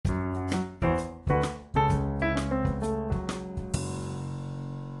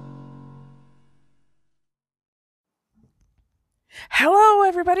Hello,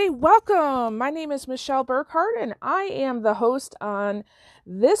 everybody. Welcome. My name is Michelle Burkhart, and I am the host on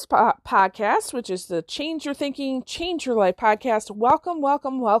this podcast, which is the Change Your Thinking, Change Your Life podcast. Welcome,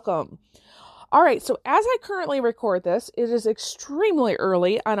 welcome, welcome. All right. So as I currently record this, it is extremely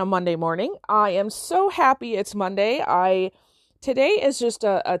early on a Monday morning. I am so happy it's Monday. Today is just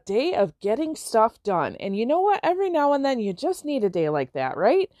a day of getting stuff done. And you know what? Every now and then you just need a day like that,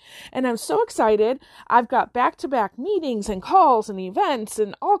 right? And I'm so excited. I've got back-to-back meetings and calls and events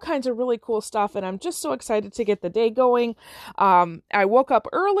and all kinds of really cool stuff. And I'm just so excited to get the day going. I woke up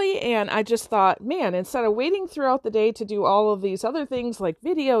early and I just thought, man, instead of waiting throughout the day to do all of these other things like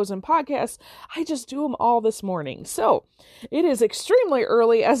videos and podcasts, I just do them all this morning. So it is extremely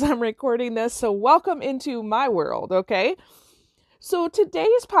early as I'm recording this. So welcome into my world, okay? So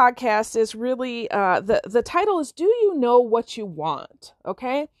today's podcast is really, the title is, Do You Know What You Want?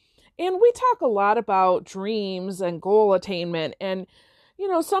 Okay. And we talk a lot about dreams and goal attainment. And,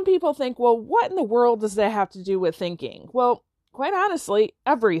 some people think, well, what in the world does that have to do with thinking? Well, quite honestly,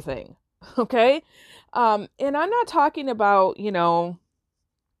 everything. Okay. And I'm not talking about,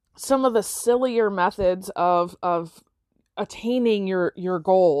 some of the sillier methods of attaining your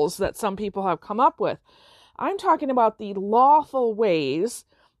goals that some people have come up with. I'm talking about the lawful ways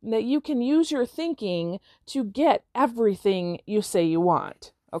that you can use your thinking to get everything you say you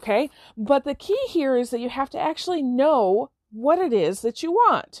want, okay? But the key here is that you have to actually know what it is that you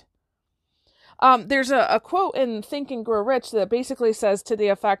want. There's a quote in Think and Grow Rich that basically says to the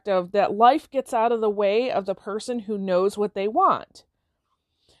effect of that life gets out of the way of the person who knows what they want.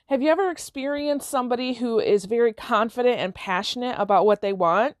 Have you ever experienced somebody who is very confident and passionate about what they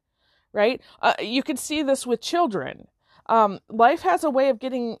want? Right? You can see this with children. Life has a way of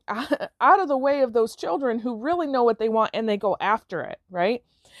getting out of the way of those children who really know what they want and they go after it, right?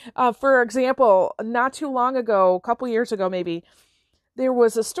 For example, not too long ago, a couple years ago maybe, there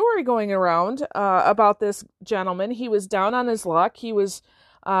was a story going around about this gentleman. He was down on his luck. He was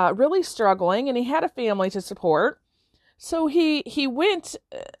really struggling and he had a family to support. So he went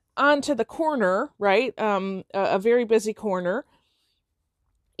onto the corner, right? A very busy corner.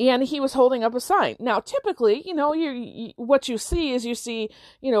 And he was holding up a sign. Now, typically, what you see,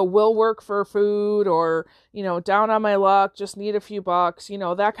 will work for food or, down on my luck, just need a few bucks,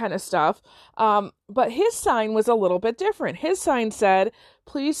 that kind of stuff. But his sign was a little bit different. His sign said,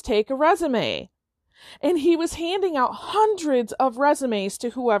 please take a resume. And he was handing out hundreds of resumes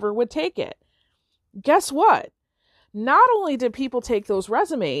to whoever would take it. Guess what? Not only did people take those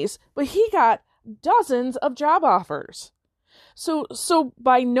resumes, but he got dozens of job offers. So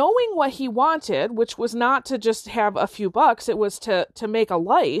by knowing what he wanted, which was not to just have a few bucks, it was to make a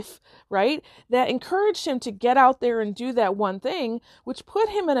life, right? That encouraged him to get out there and do that one thing, which put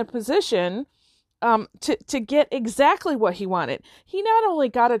him in a position to get exactly what he wanted. He not only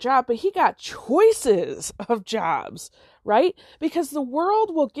got a job, but he got choices of jobs, right? Because the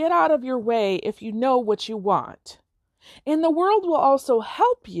world will get out of your way if you know what you want. And the world will also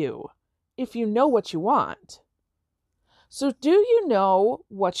help you if you know what you want. So do you know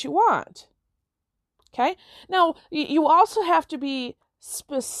what you want? Okay. Now, you also have to be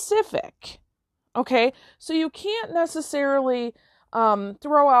specific. Okay. So you can't necessarily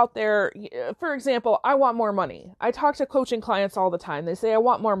throw out there, for example, I want more money. I talk to coaching clients all the time. They say, I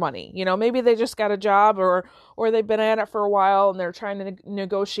want more money. Maybe they just got a job or they've been at it for a while and they're trying to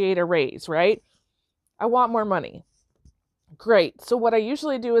negotiate a raise, right? I want more money. Great. So what I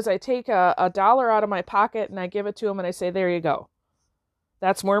usually do is I take a dollar out of my pocket and I give it to them and I say, there you go.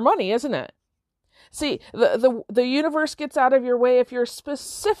 That's more money, isn't it? See, the universe gets out of your way if you're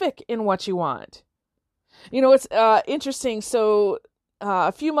specific in what you want. It's interesting. So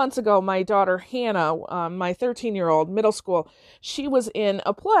a few months ago, my daughter Hannah, my 13-year-old middle school, she was in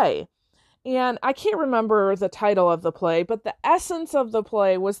a play. And I can't remember the title of the play, but the essence of the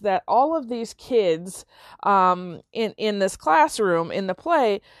play was that all of these kids in this classroom in the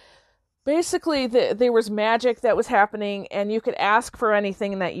play, basically there was magic that was happening and you could ask for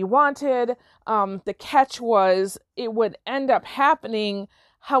anything that you wanted. The catch was it would end up happening.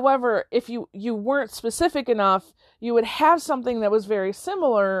 However, if you weren't specific enough, you would have something that was very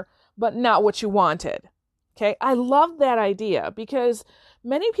similar, but not what you wanted. Okay, I love that idea because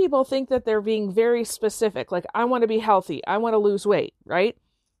many people think that they're being very specific. Like, I want to be healthy. I want to lose weight, right?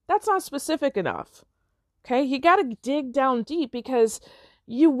 That's not specific enough. Okay, you got to dig down deep because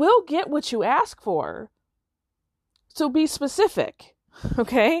you will get what you ask for. So be specific.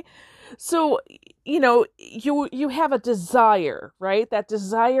 Okay, so you have a desire, right? That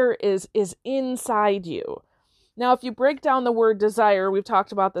desire is inside you. Now, if you break down the word desire, we've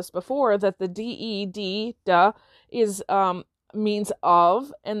talked about this before, that the D-E-D, duh, is means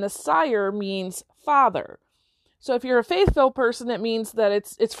of, and the sire means father. So if you're a faith-filled person, it means that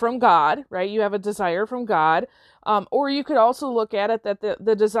it's from God, right? You have a desire from God. Or you could also look at it that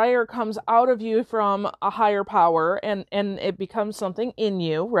the desire comes out of you from a higher power and it becomes something in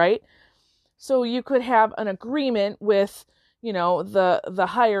you, right? So you could have an agreement with, the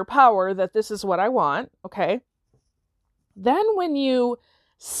higher power that this is what I want, okay? Then when you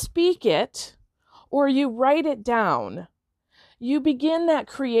speak it or you write it down, you begin that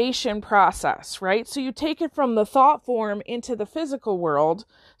creation process, right? So you take it from the thought form into the physical world.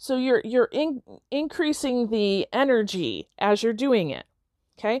 So you're increasing the energy as you're doing it,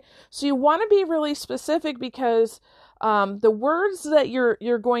 okay? So you want to be really specific because the words that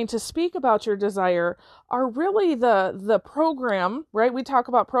you're going to speak about your desire are really the program, right? We talk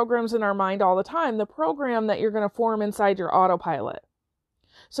about programs in our mind all the time, the program that you're going to form inside your autopilot.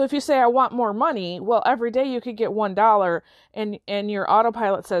 So if you say, I want more money, well, every day you could get $1 and your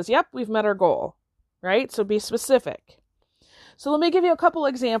autopilot says, yep, we've met our goal, right? So be specific. So let me give you a couple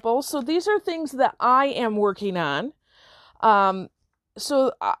examples. So these are things that I am working on.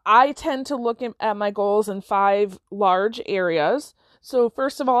 So I tend to look at my goals in 5 large areas. So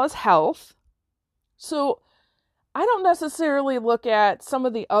first of all is health. So I don't necessarily look at some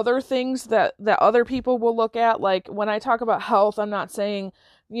of the other things that other people will look at. Like when I talk about health, I'm not saying,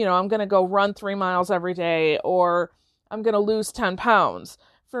 I'm going to go run 3 miles every day or I'm going to lose 10 pounds.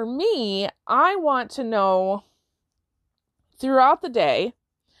 For me, I want to know throughout the day,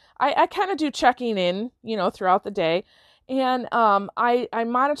 I kind of do checking in, throughout the day. And I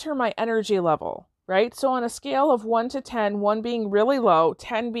monitor my energy level, right? So on a scale of 1 to 10, 1 being really low,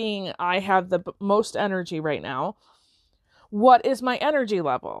 10 being I have the most energy right now, what is my energy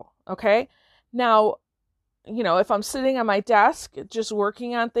level? Okay. Now, if I'm sitting on my desk just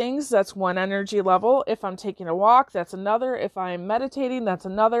working on things, that's 1 energy level. If I'm taking a walk, that's another. If I'm meditating, that's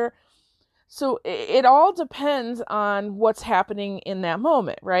another. So it all depends on what's happening in that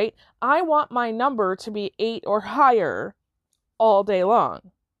moment, right? I want my number to be 8 or higher all day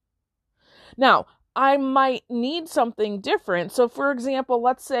long. Now, I might need something different. So for example,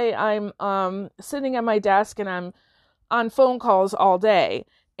 let's say I'm sitting at my desk and I'm on phone calls all day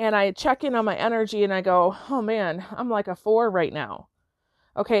and I check in on my energy and I go, oh man, I'm like a 4 right now.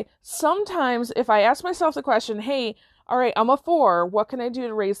 Okay. Sometimes if I ask myself the question, hey, all right, I'm a 4, what can I do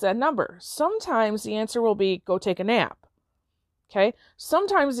to raise that number? Sometimes the answer will be go take a nap. Okay.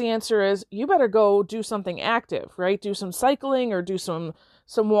 Sometimes the answer is you better go do something active, right? Do some cycling or do some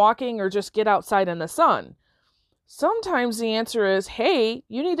walking or just get outside in the sun. Sometimes the answer is, hey,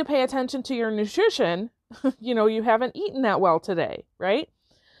 you need to pay attention to your nutrition. You haven't eaten that well today, right?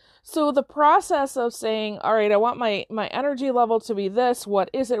 So the process of saying, all right, I want my energy level to be this. What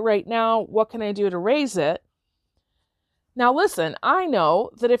is it right now? What can I do to raise it? Now, listen, I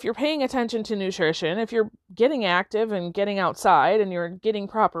know that if you're paying attention to nutrition, if you're getting active and getting outside and you're getting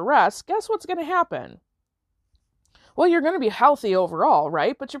proper rest, guess what's going to happen? Well, you're going to be healthy overall,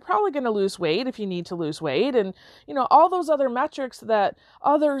 right? But you're probably going to lose weight if you need to lose weight. And, all those other metrics that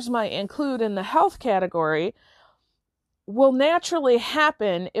others might include in the health category will naturally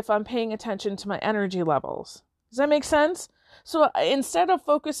happen if I'm paying attention to my energy levels. Does that make sense? So instead of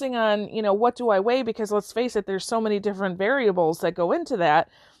focusing on, what do I weigh? Because let's face it, there's so many different variables that go into that.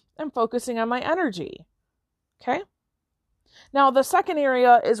 I'm focusing on my energy. Okay. Now, the second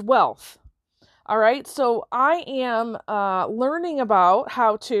area is wealth. All right. So I am learning about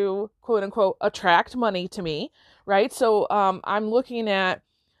how to, quote unquote, attract money to me. Right. So I'm looking at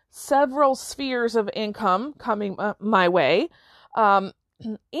several spheres of income coming my way.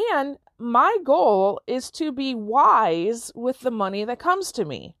 And my goal is to be wise with the money that comes to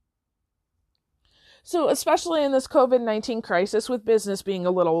me. So especially in this COVID-19 crisis with business being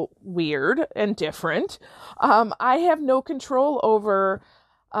a little weird and different, I have no control over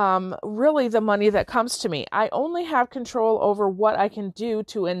really the money that comes to me. I only have control over what I can do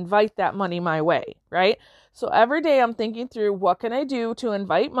to invite that money my way, right? So every day I'm thinking through what can I do to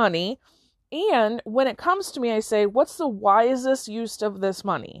invite money? And when it comes to me, I say, what's the wisest use of this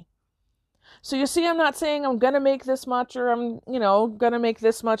money? So you see, I'm not saying I'm going to make this much or I'm, going to make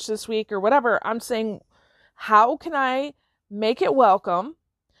this much this week or whatever. I'm saying, how can I make it welcome?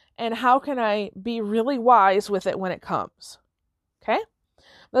 And how can I be really wise with it when it comes? Okay.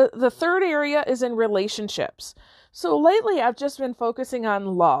 The third area is in relationships. So lately I've just been focusing on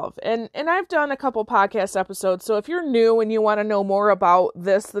love and I've done a couple podcast episodes. So if you're new and you want to know more about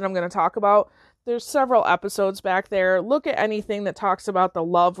this that I'm going to talk about, there's several episodes back there. Look at anything that talks about the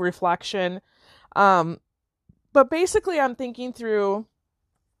love reflection. But basically I'm thinking through,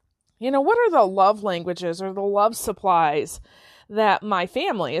 What are the love languages or the love supplies that my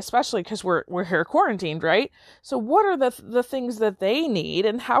family, especially because we're here quarantined, right? So what are the things that they need,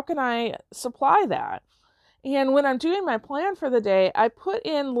 and how can I supply that? And when I'm doing my plan for the day, I put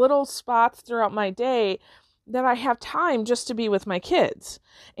in little spots throughout my day that I have time just to be with my kids.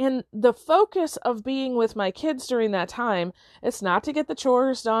 And the focus of being with my kids during that time, it's not to get the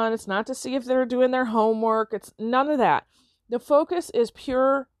chores done. It's not to see if they're doing their homework. It's none of that. The focus is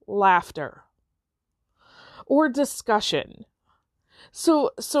pure laughter or discussion.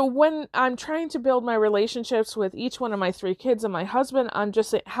 So when I'm trying to build my relationships with each one of my 3 kids and my husband, I'm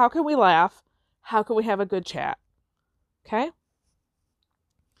just saying, how can we laugh? How can we have a good chat? Okay.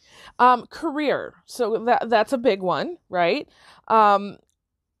 Career. So that's a big one, right?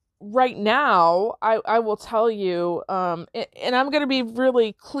 Right now, I will tell you, and I'm going to be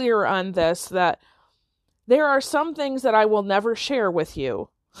really clear on this, that there are some things that I will never share with you.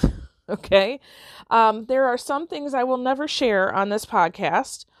 Okay. There are some things I will never share on this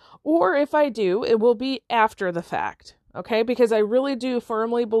podcast, or if I do, it will be after the fact. Okay. Because I really do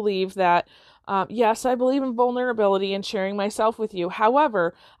firmly believe that, yes, I believe in vulnerability and sharing myself with you.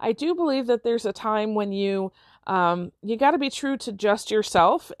 However, I do believe that there's a time when you got to be true to just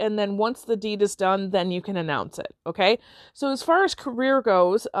yourself. And then once the deed is done, then you can announce it. Okay. So as far as career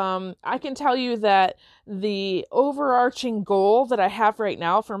goes, I can tell you that the overarching goal that I have right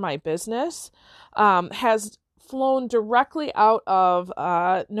now for my business, has flown directly out of,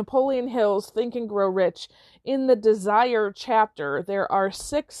 Napoleon Hill's Think and Grow Rich. In the desire chapter, there are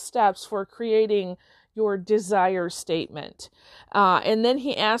 6 steps for creating your desire statement. And then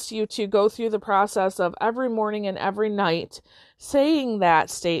he asks you to go through the process of every morning and every night saying that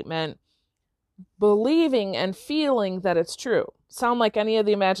statement, believing and feeling that it's true. Sound like any of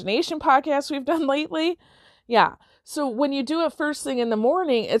the imagination podcasts we've done lately? Yeah. So when you do it first thing in the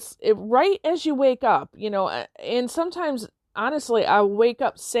morning, it's right as you wake up, and sometimes, honestly, I'll wake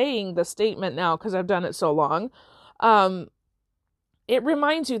up saying the statement now because I've done it so long. It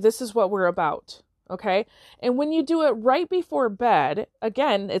reminds you this is what we're about. Okay. And when you do it right before bed,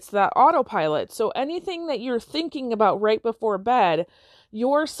 again, it's that autopilot. So anything that you're thinking about right before bed,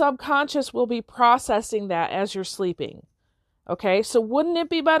 your subconscious will be processing that as you're sleeping. Okay. So wouldn't it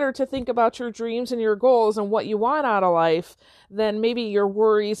be better to think about your dreams and your goals and what you want out of life than maybe your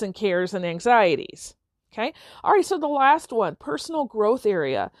worries and cares and anxieties? Okay. All right. So the last one, personal growth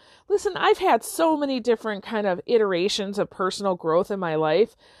area. Listen, I've had so many different kind of iterations of personal growth in my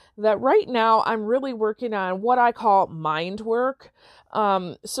life that right now I'm really working on what I call mind work.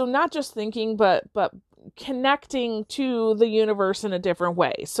 So not just thinking, but connecting to the universe in a different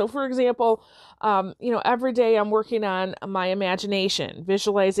way. So for example, every day I'm working on my imagination,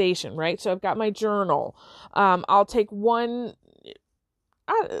 visualization, right? So I've got my journal. I'll take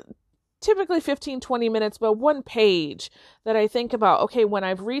typically 15, 20 minutes, but one page that I think about, okay, when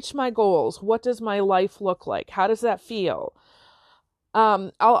I've reached my goals, what does my life look like? How does that feel?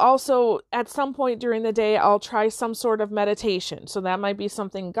 I'll also, at some point during the day, I'll try some sort of meditation. So that might be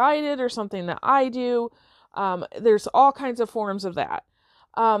something guided or something that I do. There's all kinds of forms of that.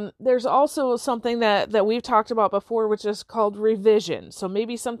 There's also something that we've talked about before, which is called revision. So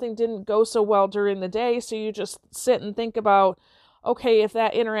maybe something didn't go so well during the day. So you just sit and think about, okay, if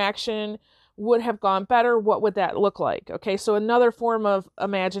that interaction would have gone better, what would that look like? Okay. So another form of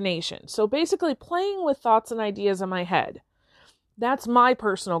imagination. So basically playing with thoughts and ideas in my head. That's my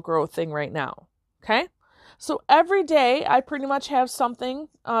personal growth thing right now. Okay. So every day I pretty much have something,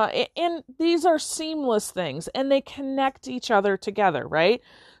 and these are seamless things and they connect each other together, right?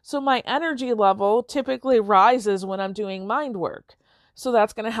 So my energy level typically rises when I'm doing mind work. So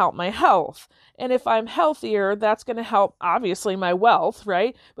that's going to help my health. And if I'm healthier, that's going to help, obviously, my wealth,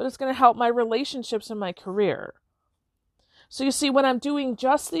 right? But it's going to help my relationships and my career. So you see, when I'm doing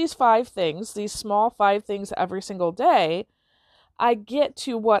just these 5 things, these small 5 things every single day, I get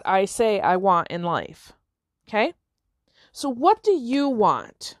to what I say I want in life. Okay? So what do you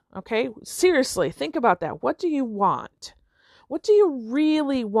want? Okay? Seriously, think about that. What do you want? What do you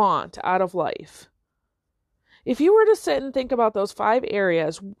really want out of life? If you were to sit and think about those 5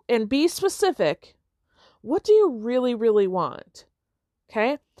 areas and be specific, what do you really, really want?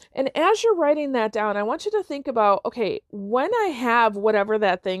 Okay? And as you're writing that down, I want you to think about, okay, when I have whatever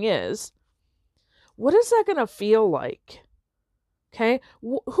that thing is, what is that going to feel like? Okay?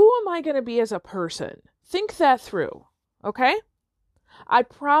 Who am I going to be as a person? Think that through. Okay? I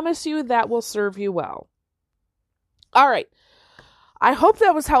promise you that will serve you well. All right. I hope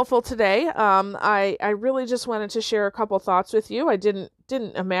that was helpful today. I really just wanted to share a couple thoughts with you. I didn't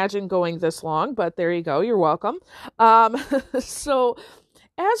imagine going this long, but there you go. You're welcome. So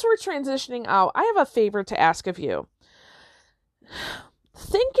as we're transitioning out, I have a favor to ask of you.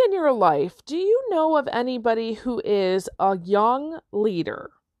 Think in your life, do you know of anybody who is a young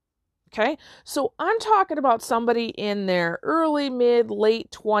leader? Okay, so I'm talking about somebody in their early, mid, late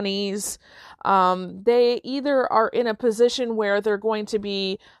 20s. They either are in a position where they're going to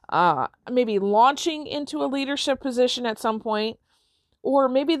be maybe launching into a leadership position at some point, or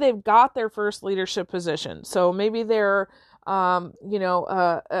maybe they've got their first leadership position. So maybe they're, an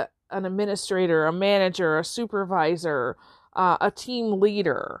administrator, a manager, a supervisor, a team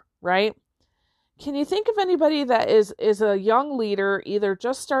leader, right? Can you think of anybody that is a young leader, either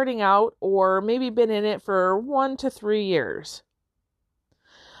just starting out or maybe been in it for 1 to 3 years?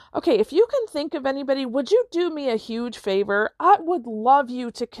 Okay, if you can think of anybody, would you do me a huge favor? I would love you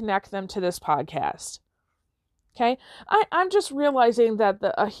to connect them to this podcast. Okay, I'm just realizing that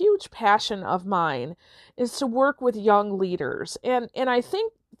a huge passion of mine is to work with young leaders. And I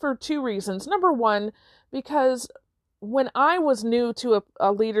think for 2 reasons. Number one, because when I was new to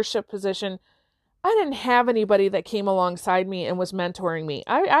a leadership position, I didn't have anybody that came alongside me and was mentoring me.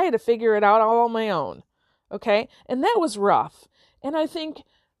 I had to figure it out all on my own. Okay. And that was rough. And I think,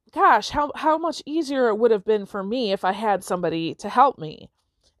 gosh, how much easier it would have been for me if I had somebody to help me.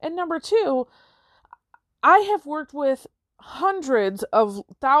 And number 2, I have worked with hundreds of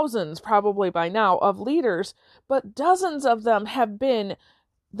thousands, probably by now, of leaders, but dozens of them have been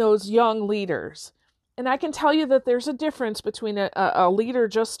those young leaders. And I can tell you that there's a difference between a leader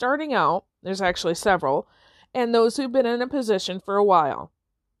just starting out, there's actually several, and those who've been in a position for a while.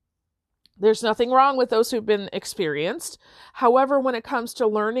 There's nothing wrong with those who've been experienced. However, when it comes to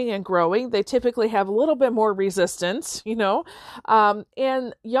learning and growing, they typically have a little bit more resistance,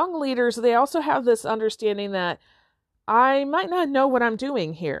 and young leaders, they also have this understanding that I might not know what I'm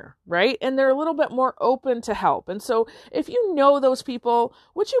doing here, right? And they're a little bit more open to help. And so if you know those people,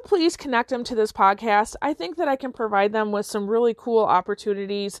 would you please connect them to this podcast? I think that I can provide them with some really cool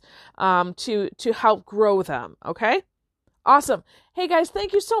opportunities to help grow them, okay? Awesome. Hey guys,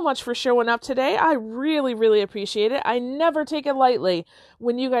 thank you so much for showing up today. I really, really appreciate it. I never take it lightly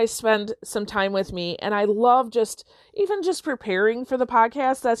when you guys spend some time with me, and I love even just preparing for the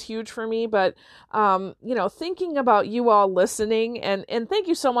podcast. That's huge for me, but thinking about you all listening, and thank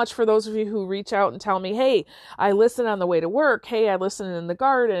you so much for those of you who reach out and tell me, hey, I listen on the way to work. Hey, I listen in the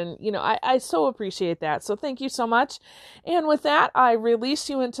garden. I so appreciate that. So thank you so much. And with that, I release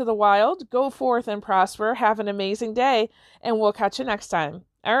you into the wild. Go forth and prosper. Have an amazing day, and we'll catch you next time.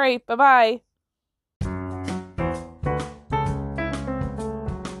 All right. Bye-bye.